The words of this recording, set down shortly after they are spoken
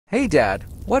Hey Dad,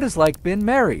 what is like being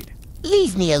married?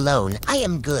 Leave me alone, I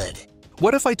am good.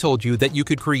 What if I told you that you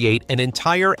could create an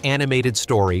entire animated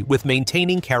story with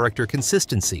maintaining character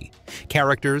consistency,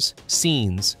 characters,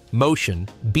 scenes, motion,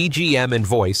 BGM, and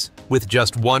voice with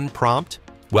just one prompt?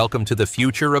 Welcome to the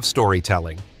future of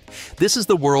storytelling. This is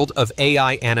the world of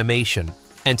AI animation,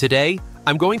 and today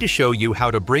I'm going to show you how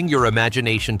to bring your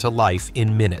imagination to life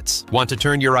in minutes. Want to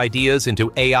turn your ideas into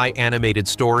AI animated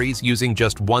stories using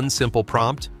just one simple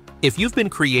prompt? If you've been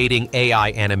creating AI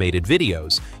animated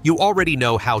videos, you already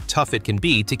know how tough it can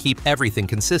be to keep everything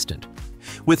consistent.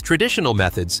 With traditional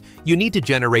methods, you need to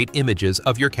generate images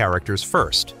of your characters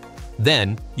first.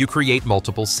 Then, you create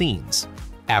multiple scenes.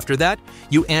 After that,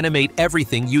 you animate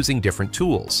everything using different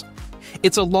tools.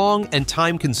 It's a long and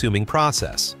time-consuming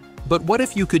process. But what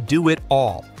if you could do it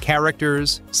all,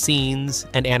 characters, scenes,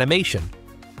 and animation,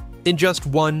 in just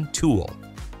one tool?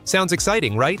 Sounds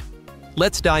exciting, right?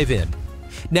 Let's dive in.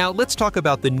 Now let's talk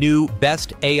about the new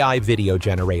best AI video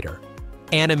generator,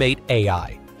 Animate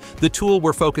AI, the tool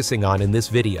we're focusing on in this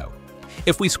video.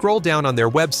 If we scroll down on their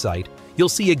website, you'll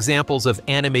see examples of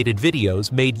animated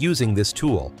videos made using this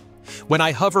tool. When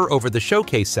I hover over the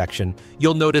showcase section,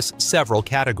 you'll notice several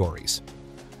categories: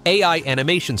 AI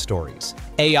animation stories,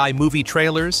 AI movie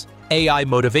trailers, AI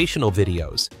motivational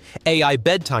videos, AI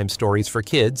bedtime stories for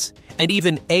kids, and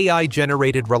even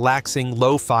AI-generated relaxing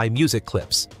lo-fi music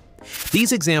clips.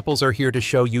 These examples are here to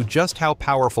show you just how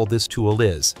powerful this tool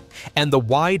is, and the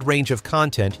wide range of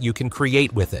content you can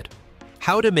create with it.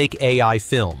 How to make AI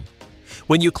film.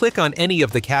 When you click on any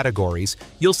of the categories,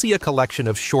 you'll see a collection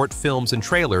of short films and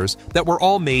trailers that were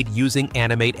all made using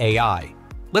Animate AI.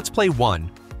 Let's play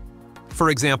one. For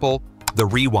example, The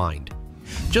Rewind.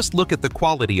 Just look at the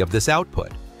quality of this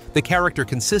output, the character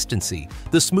consistency,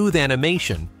 the smooth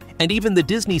animation, and even the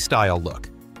Disney-style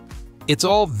look. It's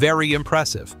all very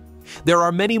impressive. There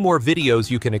are many more videos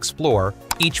you can explore,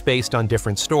 each based on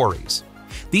different stories.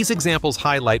 These examples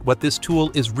highlight what this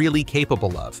tool is really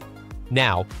capable of.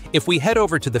 Now, if we head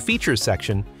over to the Features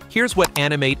section, here's what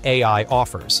Animate AI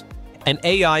offers: an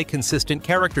AI consistent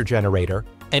character generator,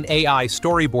 an AI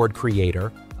storyboard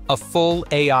creator, a full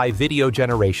AI video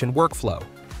generation workflow,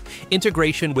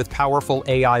 integration with powerful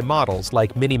AI models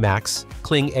like Minimax,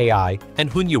 Kling AI, and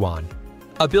Hunyuan,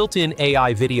 a built-in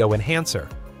AI video enhancer,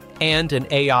 and an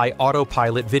AI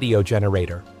autopilot video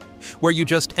generator, where you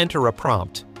just enter a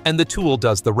prompt and the tool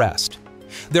does the rest.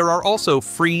 There are also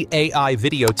free AI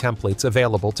video templates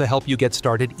available to help you get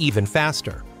started even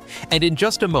faster. And in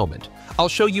just a moment, I'll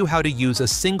show you how to use a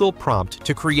single prompt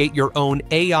to create your own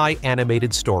AI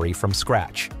animated story from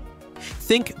scratch.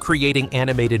 Think creating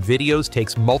animated videos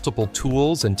takes multiple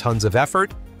tools and tons of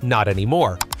effort? Not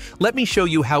anymore. Let me show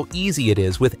you how easy it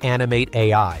is with Animate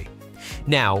AI.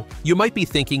 Now, you might be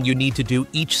thinking you need to do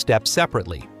each step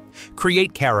separately.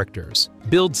 Create characters,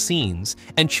 build scenes,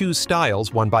 and choose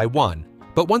styles one by one.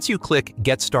 But once you click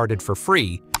Get Started for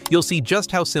free, you'll see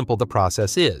just how simple the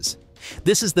process is.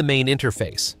 This is the main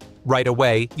interface. Right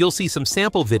away, you'll see some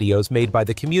sample videos made by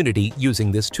the community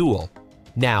using this tool.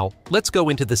 Now, let's go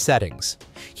into the settings.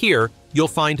 Here, you'll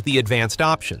find the advanced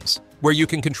options, where you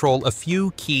can control a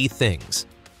few key things.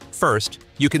 First,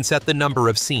 you can set the number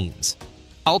of scenes.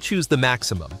 I'll choose the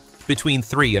maximum, between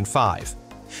 3 and 5.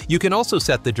 You can also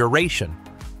set the duration.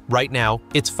 Right now,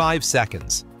 it's 5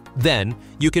 seconds. Then,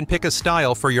 you can pick a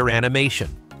style for your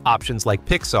animation, options like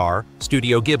Pixar,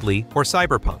 Studio Ghibli, or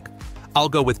Cyberpunk. I'll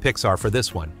go with Pixar for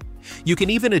this one. You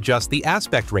can even adjust the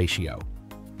aspect ratio.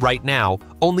 Right now,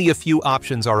 only a few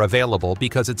options are available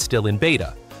because it's still in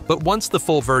beta, but once the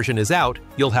full version is out,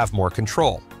 you'll have more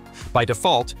control. By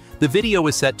default, the video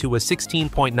is set to a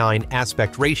 16:9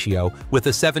 aspect ratio with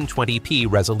a 720p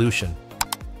resolution.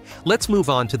 Let's move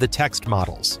on to the text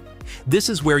models. This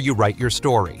is where you write your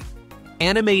story.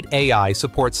 Animate AI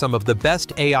supports some of the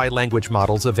best AI language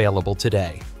models available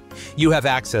today. You have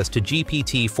access to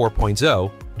GPT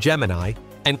 4.0, Gemini,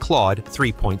 and Claude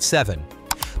 3.7.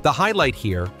 The highlight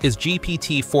here is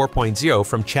GPT 4.0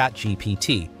 from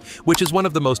ChatGPT, which is one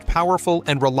of the most powerful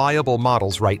and reliable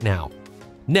models right now.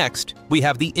 Next, we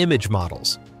have the image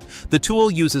models. The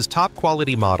tool uses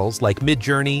top-quality models like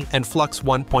Midjourney and Flux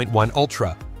 1.1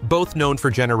 Ultra, both known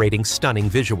for generating stunning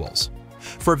visuals.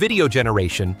 For video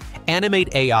generation,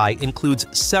 Animate AI includes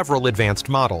several advanced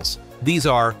models. These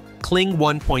are Kling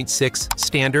 1.6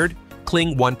 Standard,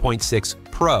 Kling 1.6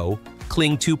 Pro,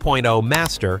 Kling 2.0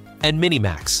 Master, and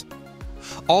Minimax.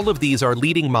 All of these are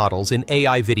leading models in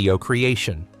AI video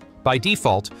creation. By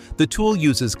default, the tool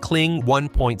uses Kling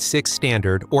 1.6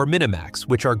 Standard or Minimax,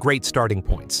 which are great starting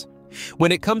points.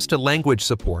 When it comes to language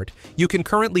support, you can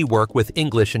currently work with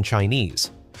English and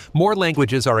Chinese. More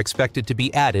languages are expected to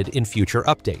be added in future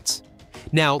updates.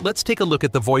 Now, let's take a look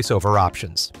at the voiceover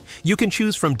options. You can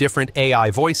choose from different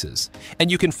AI voices,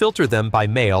 and you can filter them by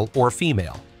male or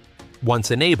female.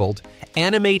 Once enabled,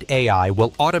 Animate AI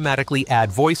will automatically add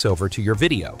voiceover to your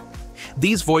video.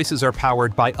 These voices are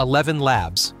powered by 11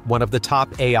 Labs, one of the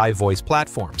top AI voice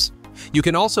platforms. You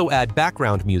can also add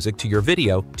background music to your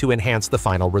video to enhance the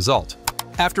final result.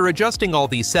 After adjusting all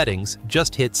these settings,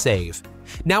 just hit Save.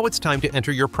 Now it's time to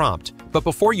enter your prompt, but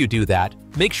before you do that,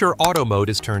 make sure Auto Mode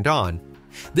is turned on.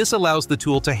 This allows the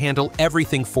tool to handle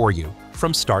everything for you,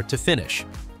 from start to finish.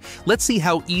 Let's see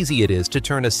how easy it is to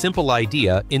turn a simple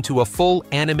idea into a full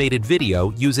animated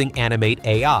video using Animate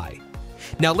AI.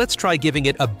 Now let's try giving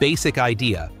it a basic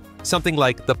idea, something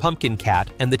like the pumpkin cat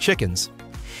and the chickens.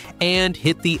 And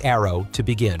hit the arrow to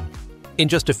begin. In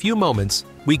just a few moments,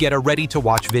 we get a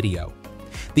ready-to-watch video.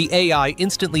 The AI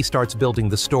instantly starts building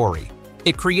the story.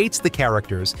 It creates the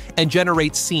characters and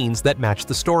generates scenes that match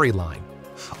the storyline.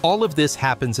 All of this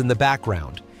happens in the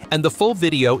background, and the full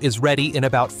video is ready in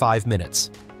about 5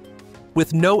 minutes,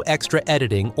 with no extra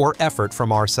editing or effort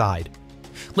from our side.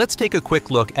 Let's take a quick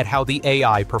look at how the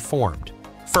AI performed.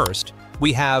 First,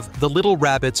 we have The Little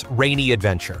Rabbit's Rainy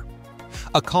Adventure,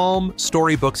 a calm,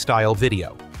 storybook-style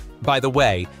video. By the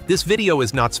way, this video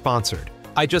is not sponsored.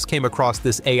 I just came across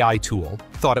this AI tool,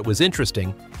 thought it was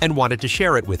interesting, and wanted to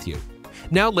share it with you.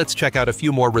 Now let's check out a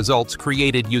few more results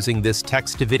created using this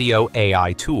text-to-video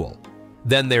AI tool.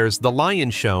 Then there's The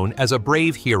Lion shown as a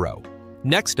brave hero.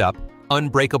 Next up,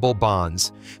 Unbreakable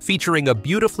Bonds, featuring a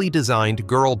beautifully designed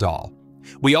girl doll.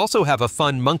 We also have a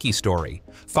fun monkey story,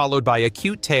 followed by a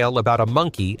cute tale about a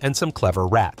monkey and some clever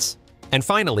rats. And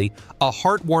finally, a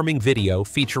heartwarming video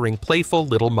featuring playful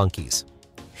little monkeys.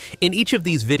 In each of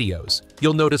these videos,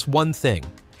 you'll notice one thing.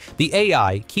 The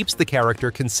AI keeps the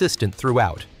character consistent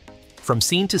throughout. From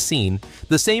scene to scene,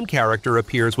 the same character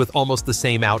appears with almost the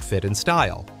same outfit and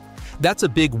style. That's a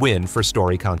big win for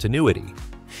story continuity.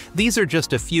 These are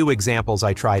just a few examples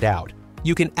I tried out.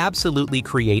 You can absolutely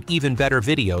create even better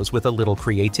videos with a little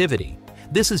creativity.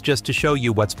 This is just to show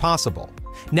you what's possible.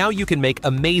 Now you can make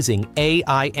amazing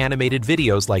AI animated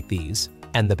videos like these.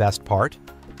 And the best part?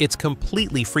 It's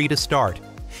completely free to start.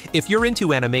 If you're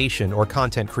into animation or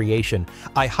content creation,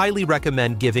 I highly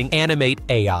recommend giving Animate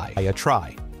AI a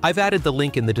try. I've added the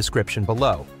link in the description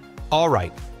below.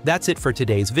 Alright, that's it for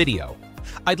today's video.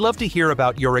 I'd love to hear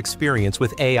about your experience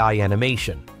with AI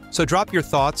animation, so drop your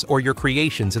thoughts or your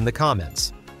creations in the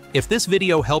comments. If this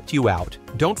video helped you out,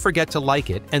 don't forget to like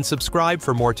it and subscribe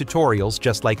for more tutorials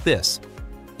just like this.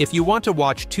 If you want to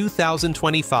watch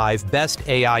 2025 Best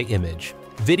AI Image,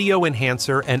 Video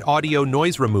Enhancer and Audio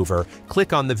Noise Remover,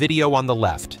 click on the video on the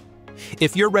left.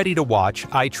 If you're ready to watch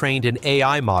I Trained an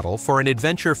AI Model for an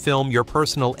Adventure Film Your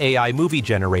Personal AI Movie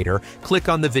Generator, click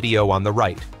on the video on the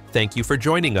right. Thank you for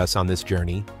joining us on this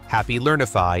journey. Happy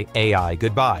Learnify AI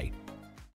goodbye.